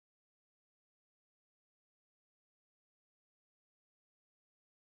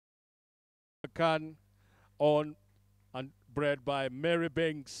Can, owned and bred by Mary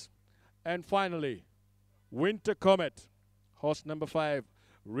Banks. And finally, Winter Comet, horse number 5,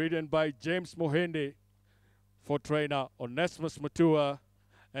 ridden by James Mohindi for trainer Onesimus Matua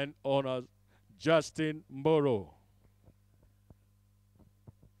and owner Justin Moro.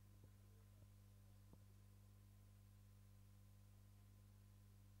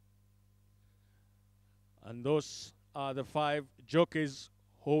 And those are the 5 jockeys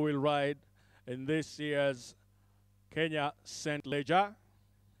who will ride in this year's Kenya St.Leger.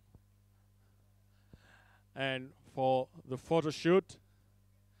 And for the photo shoot,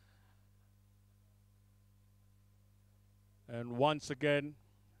 and once again,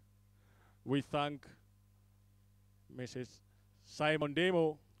 we thank Mrs. Simon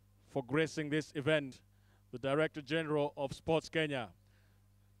Demo for gracing this event, the Director General of Sports Kenya.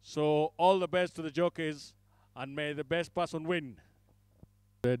 So all the best to the jockeys, and may the best person win.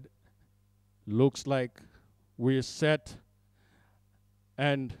 It looks like we're set,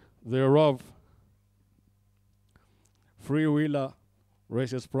 and thereof, Freewheeler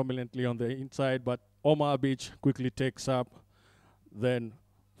races prominently on the inside, but Omar Beach quickly takes up. Then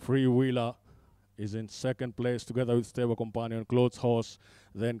Freewheeler is in second place together with stable companion Clothes Horse.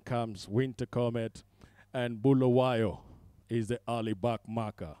 Then comes Winter Comet, and Bulawayo is the early back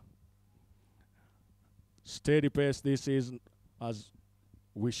marker. Steady pace this is, as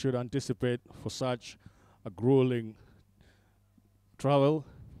we should anticipate for such a grueling travel.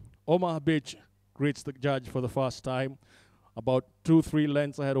 Omar Beach greets the judge for the first time, about 2-3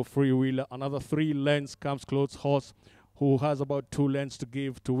 lengths ahead of Freewheeler. Another 3 lengths comes Clothes Horse, who has about 2 lengths to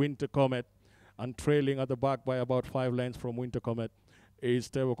give to Winter Comet, and trailing at the back by about 5 lengths from Winter Comet is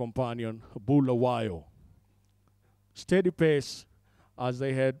stable companion Bulawayo. Steady pace as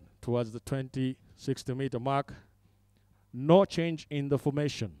they head towards the 60 meter mark. No change in the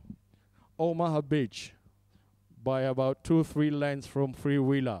formation. Omaha Beach by about 2-3 lengths from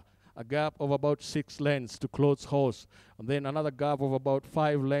Freewheeler. A gap of about 6 lengths to Clothes Horse. And then another gap of about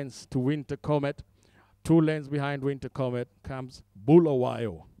 5 lengths to Winter Comet. 2 lengths behind Winter Comet comes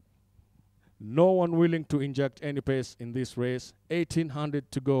Bulawayo. No one willing to inject any pace in this race.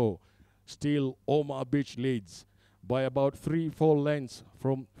 1800 to go. Still Omaha Beach leads by about 3-4 lengths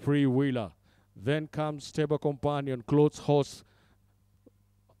from Freewheeler. Then comes stable companion Clothes Horse.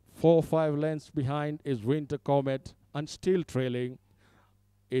 4-5 lengths behind is Winter Comet, and still trailing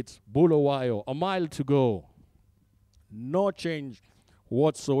it's Bulawayo. A mile to go. No change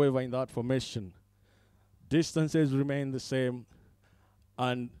whatsoever in that formation. Distances remain the same,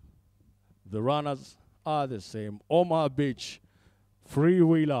 and the runners are the same. Omaha Beach,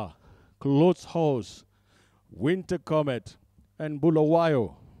 Freewheeler, Clothes Horse, Winter Comet, and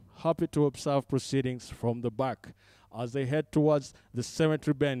Bulawayo happy to observe proceedings from the back as they head towards the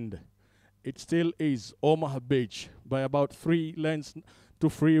cemetery bend. It still is Omaha Beach by about 3 lengths to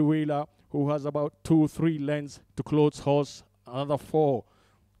Freewheeler, who has about 2-3 lengths to Clothes Horse. Another 4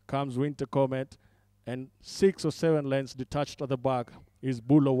 comes Winter Comet, and 6 or 7 lengths detached at the back is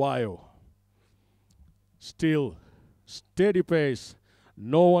Bulawayo. Still steady pace,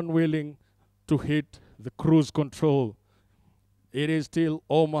 no one willing to hit the cruise control. It is still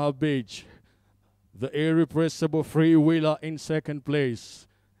Omaha Beach, the irrepressible Freewheeler in second place.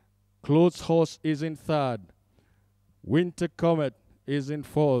 Clothes Horse is in third. Winter Comet is in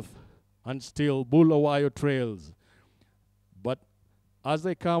fourth, and still Bulawayo trails. But as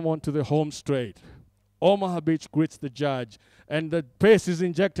they come onto the home straight, Omaha Beach greets the judge, and the pace is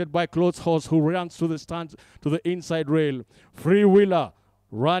injected by Clothes Horse, who runs to the stand, to the inside rail. Freewheeler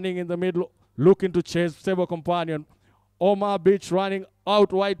running in the middle, looking to chase stable companion. Omaha Beach running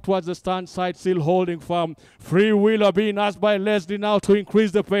out wide towards the stand side, still holding firm. Freewheeler being asked by Leslie now to increase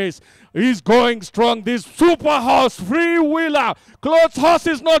the pace. He's going strong, this super horse, Freewheeler. Clothes Horse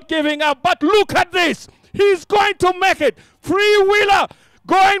is not giving up, but look at this. He's going to make it. Freewheeler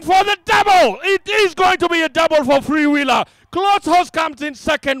going for the double. It is going to be a double for Freewheeler. Clothes Horse comes in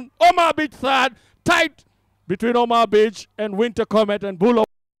second, Omaha Beach third. Tight between Omaha Beach and Winter Comet and Bulawayo.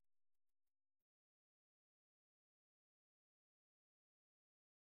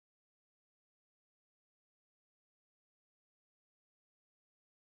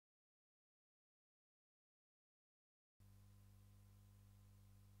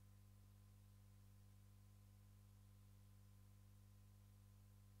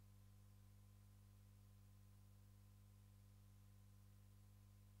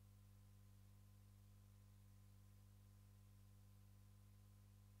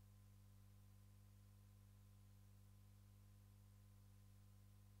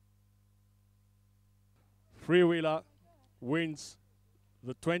 Freewheeler wins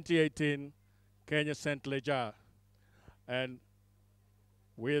the 2018 Kenya St.Leger. And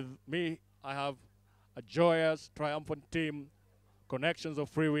with me, I have a joyous, triumphant team, connections of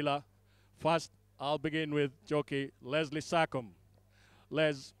freewheeler. First, I'll begin with jockey Leslie Sackham.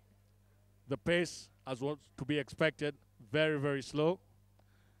 Les, the pace, as was to be expected, very, very slow.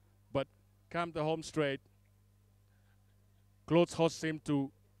 But come the home straight, Clothes horse seemed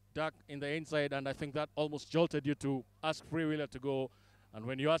to duck in the inside, and I think that almost jolted you to ask freewheeler to go. And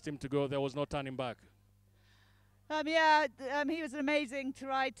when you asked him to go, there was no turning back. He was amazing to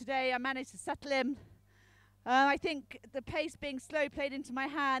ride today. I managed to settle him. I think the pace being slow played into my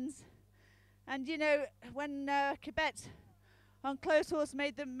hands. And you know, when Kibet on close horse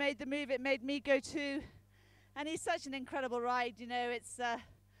made the move, it made me go too. And he's such an incredible ride. You know, it's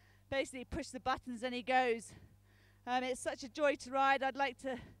basically push the buttons and he goes. It's such a joy to ride. I'd like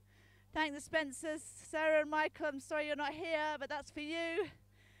to thank the Spencers, Sarah and Michael. I'm sorry you're not here, but that's for you.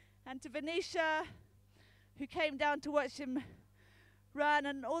 And to Venetia, who came down to watch him run,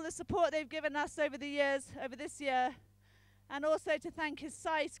 and all the support they've given us over the years, over this year. And also to thank his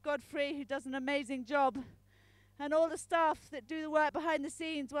sight, Godfrey, who does an amazing job. And all the staff that do the work behind the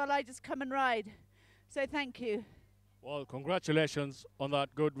scenes while I just come and ride. So thank you. Well, congratulations on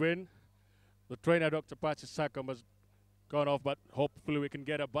that good win. The trainer, Dr. Patsy Sackham, has gone off, but hopefully we can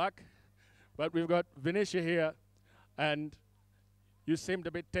get her back. But we've got Venetia here, and you seemed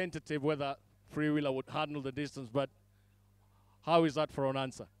a bit tentative whether freewheeler would handle the distance, but how is that for an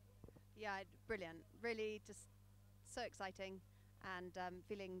answer? Yeah, brilliant. Really just so exciting, and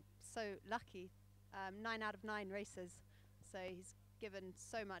feeling so lucky. 9 out of 9 races, so he's given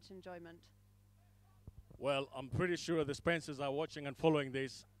so much enjoyment. Well, I'm pretty sure the Spencers are watching and following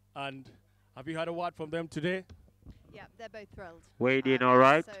this, and have you had a word from them today? Yeah, they're both thrilled. Weighed in all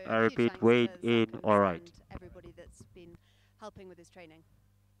right. So I repeat, weighed in all right. And everybody that's been helping with his training.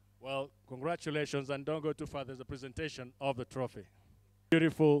 Well, congratulations, and don't go too far. There's a presentation of the trophy.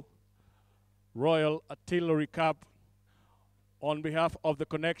 Beautiful Royal Artillery Cup. On behalf of the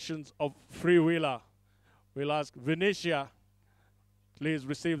connections of freewheeler, we'll ask Venetia, please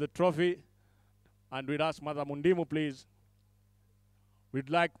receive the trophy. And we'd ask Madam Mundimu, please. We'd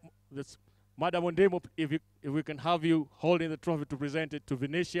like this, Madam Mundimu, if we can have you holding the trophy to present it to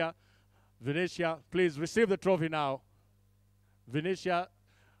Venetia. Venetia, please receive the trophy now. Venetia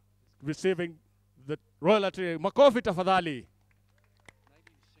receiving the Royal Artillery. Makofi tafadhali.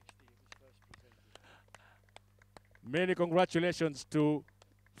 Many congratulations to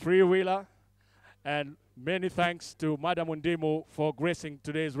freewheeler, and many thanks to Madam Mundimu for gracing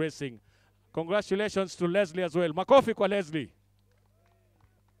today's racing. Congratulations to Leslie as well. Makofi kwa Leslie.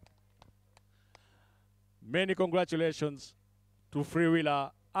 Many congratulations to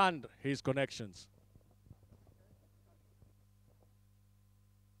freewheeler and his connections.